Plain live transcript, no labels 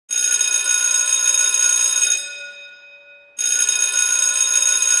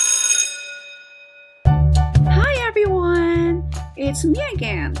it's me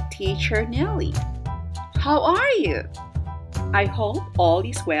again, Teacher Nelly. How are you? I hope all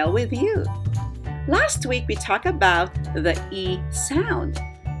is well with you. Last week we talked about the E sound.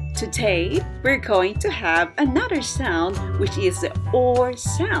 Today we're going to have another sound, which is the OR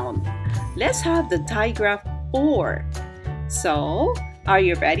sound. Let's have the digraph OR. So, are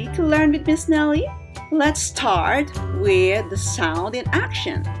you ready to learn with Miss Nelly? Let's start with the sound in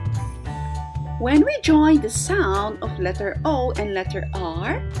action. When we join the sound of letter O and letter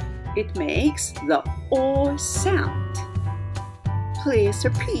R, it makes the OR sound. Please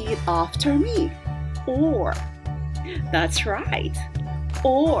repeat after me. OR. That's right.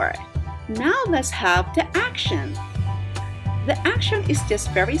 OR. Now let's have the action. The action is just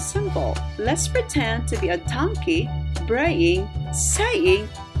very simple. Let's pretend to be a donkey braying, saying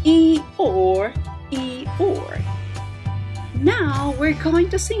E-or, E-or. Now we're going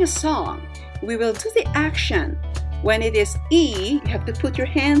to sing a song. We will do the action. When it is E, you have to put your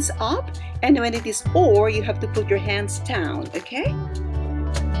hands up, and when it is OR, you have to put your hands down, okay?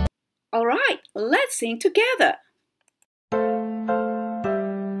 All right, let's sing together.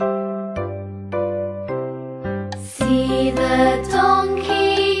 See the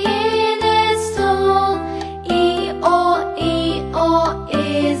donkey in its stall, E-O, E-O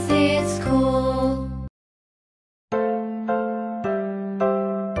is its call.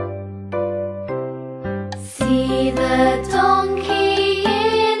 See the donkey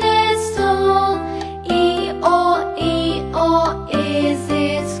in its stall, E-O, E-O is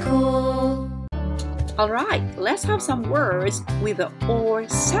its call. Alright, let's have some words with the OR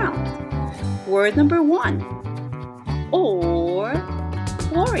sound. Word number 1. Or,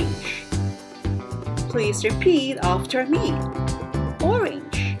 orange. Please repeat after me.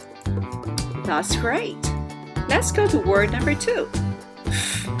 Orange. That's great. Let's go to word number 2.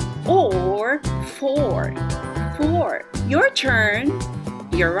 Or, four. Four. Your turn.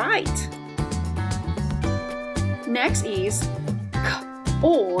 You're right. Next is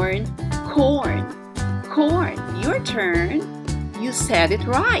corn. Corn. Corn. Your turn. You said it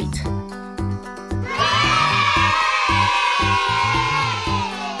right.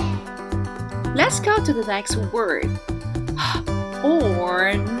 Let's go to the next word.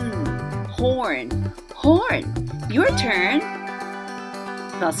 Horn. Horn. Horn. Your turn.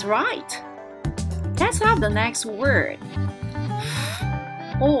 That's right. Let's have the next word.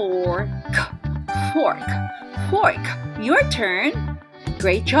 Fork. Fork. Fork. Your turn.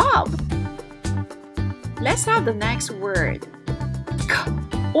 Great job. Let's have the next word.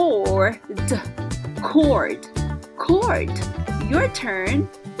 Cord. Cord. Cord. Your turn.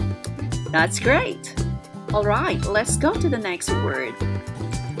 That's great. Alright, let's go to the next word.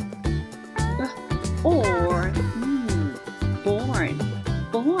 Born. Born.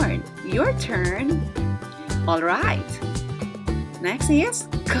 Your turn. Alright. Next is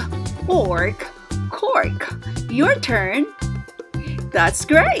cork. Cork. Your turn. That's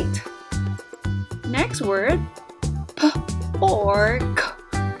great. Next word. Pork.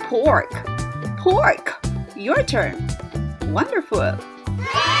 Pork. Pork. Your turn. Wonderful.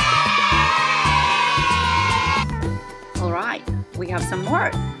 Alright, we have some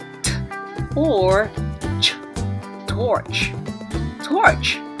more. Torch. Torch.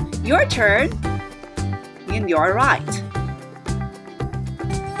 Your turn. And you're right.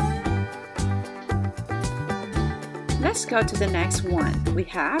 Let's go to the next one. We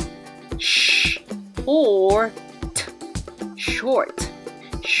have short. Short.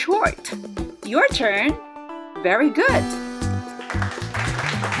 Short. Your turn. Very good.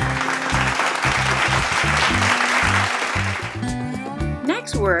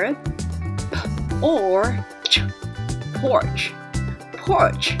 Next word. Porch.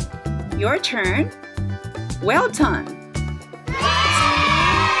 Porch. Your turn. Well done.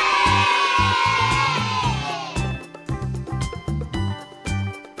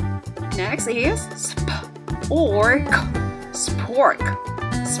 Next is spork. Spork.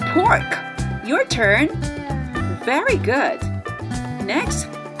 Your turn. Very good. Next,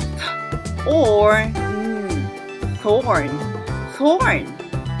 thorn. Thorn.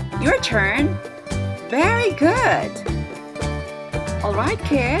 Your turn. Very good. Alright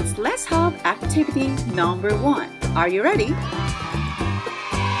kids, let's have activity number 1. Are you ready?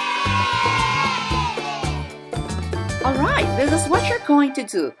 Alright, this is what you're going to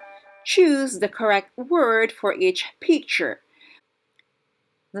do. Choose the correct word for each picture.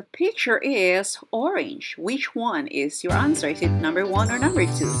 The picture is orange. Which one is your answer? Is it number 1 or number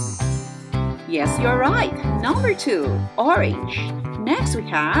 2? Yes, you're right. Number 2, orange. Next we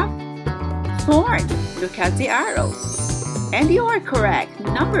have thorn. Look at the arrow. And you are correct.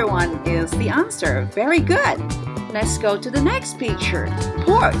 Number 1 is the answer. Very good. Let's go to the next picture.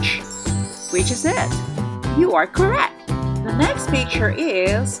 Porch. Which is it? You are correct. The next picture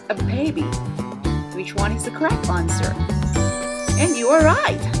is a baby. Which one is the correct answer? And you are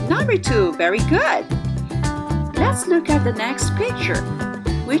right. Number 2. Very good. Let's look at the next picture.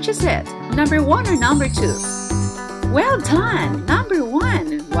 Which is it? Number 1 or number 2? Well done. Number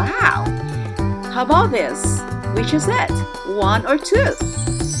 1. Wow. How about this? Which is it? 1 or 2?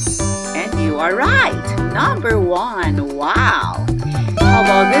 And you are right. Number 1. Wow. How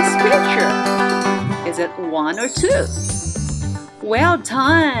about this picture? Is it 1 or 2? Well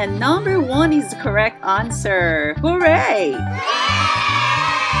done. Number 1 is the correct answer. Hooray!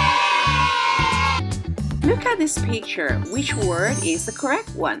 Look at this picture. Which word is the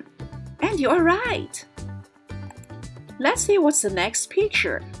correct one? And you are right. Let's see what's the next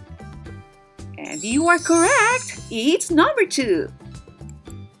picture. And you are correct. It's number 2.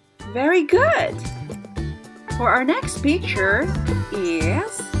 Very good. For our next picture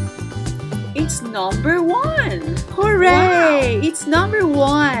it's number 1. Hooray! Wow. It's number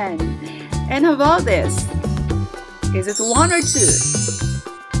 1. And how about this? Is it 1 or 2?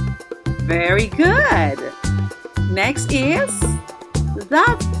 Very good. Next is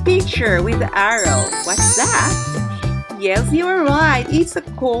that picture with the arrow. What's that? Yes, you are right. It's a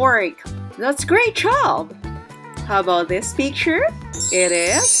cork. That's a great job. How about this picture? It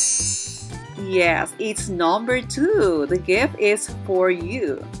is? Yes, it's number 2. The gift is for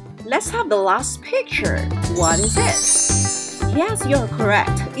you. Let's have the last picture. What is it? Yes, you're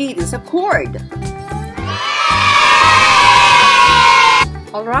correct. It is a cord.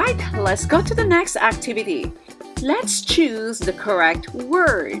 Alright, let's go to the next activity. Let's choose the correct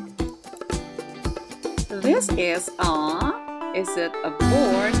word. This is it a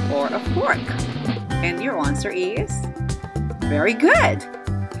board or a fork? And your answer is very good.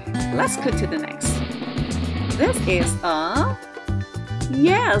 Let's go to the next. This is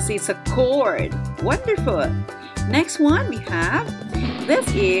yes, it's a cord. Wonderful. Next one we have, this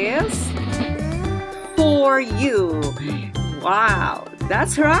is for you. Wow,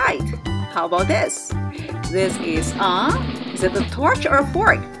 that's right. How about this? This is it a torch or a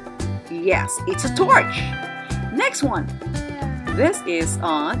fork? Yes, it's a torch. Next one. This is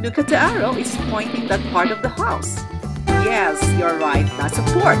look at the arrow, it's pointing that part of the house. Yes, you're right, that's a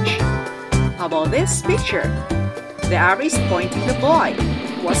porch. How about this picture? The arrow is pointing the boy.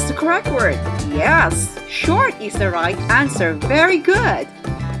 What's the correct word? Yes, short is the right answer. Very good.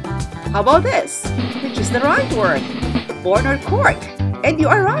 How about this? Which is the right word? Board or cork? And you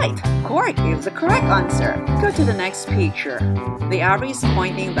are right. Cork is the correct answer. Go to the next picture. The arrow is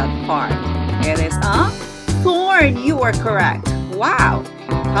pointing that part. It is a thorn. You are correct. Wow.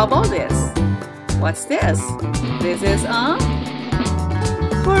 How about this? What's this? This is a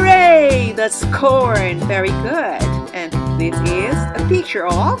hooray! That's corn. Very good. And this is a picture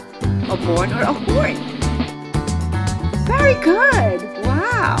of a horn or a horn. Very good.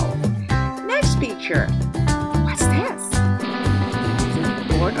 Wow. Next picture. What's this? Is it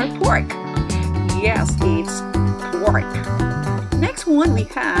corn or pork? Yes, it's pork. Next one we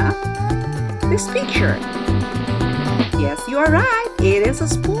have this picture. Yes, you are right. It is a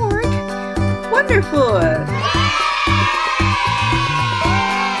spork. Wonderful.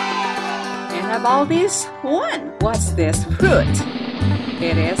 And about this one? What's this fruit?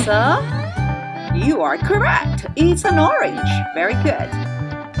 It is you are correct. It's an orange. Very good.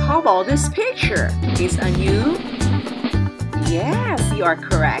 How about this picture? It's a new? Yes, you are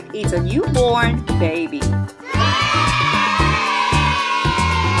correct. It's a newborn baby.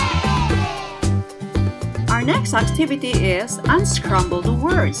 Our next activity is unscramble the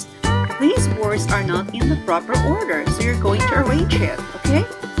words. These words are not in the proper order, so you're going to arrange it, okay?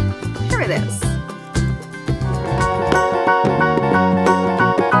 Here it is.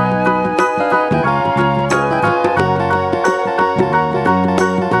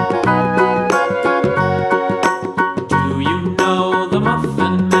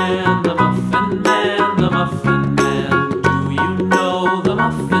 Muffin Man.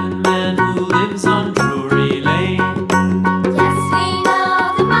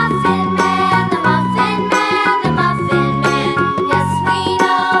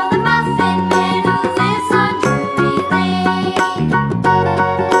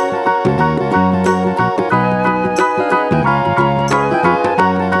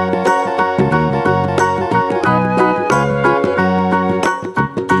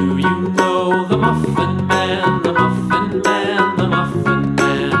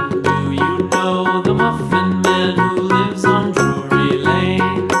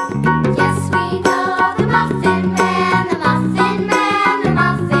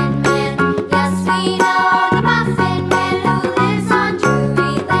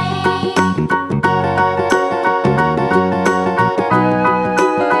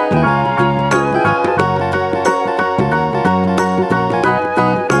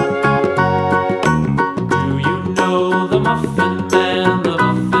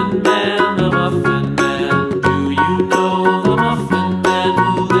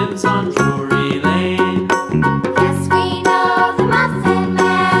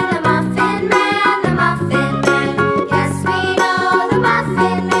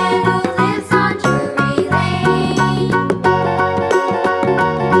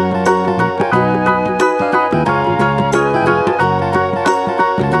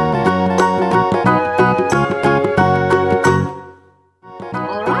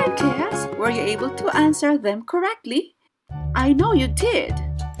 answer them correctly? I know you did.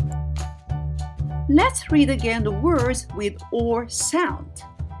 Let's read again the words with OR sound.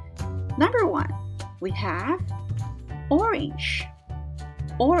 Number 1, we have orange,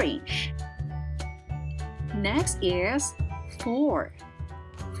 orange. Next is four,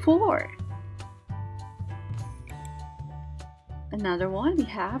 four. Another one, we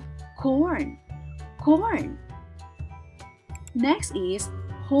have corn, corn. Next is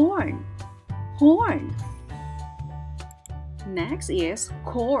horn, horn. Next is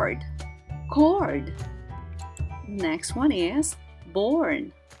cord, cord. Next one is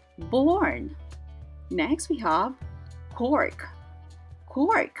born, born. Next we have cork,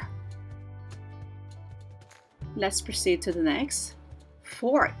 cork. Let's proceed to the next.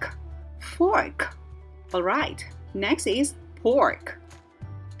 Fork, fork. All right, next is pork,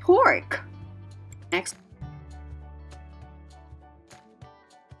 pork.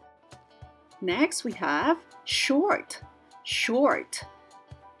 Next we have short, short.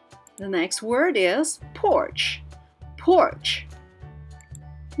 The next word is porch, porch.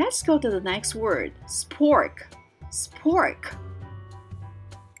 Let's go to the next word, spork, spork.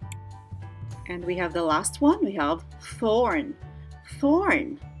 And we have the last one, we have thorn,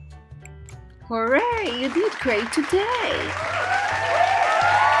 thorn. Hooray, you did great today!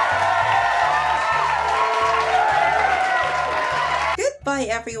 Goodbye,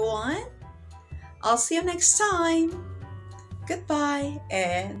 everyone. I'll see you next time. Goodbye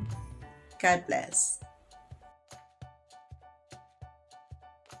and God bless.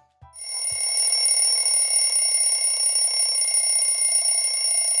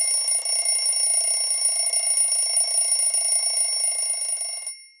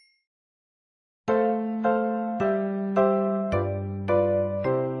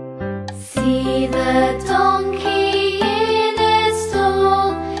 See the donkey in its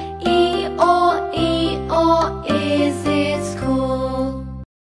stall. E-O, is its call.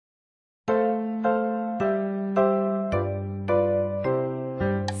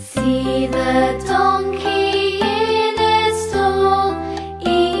 See the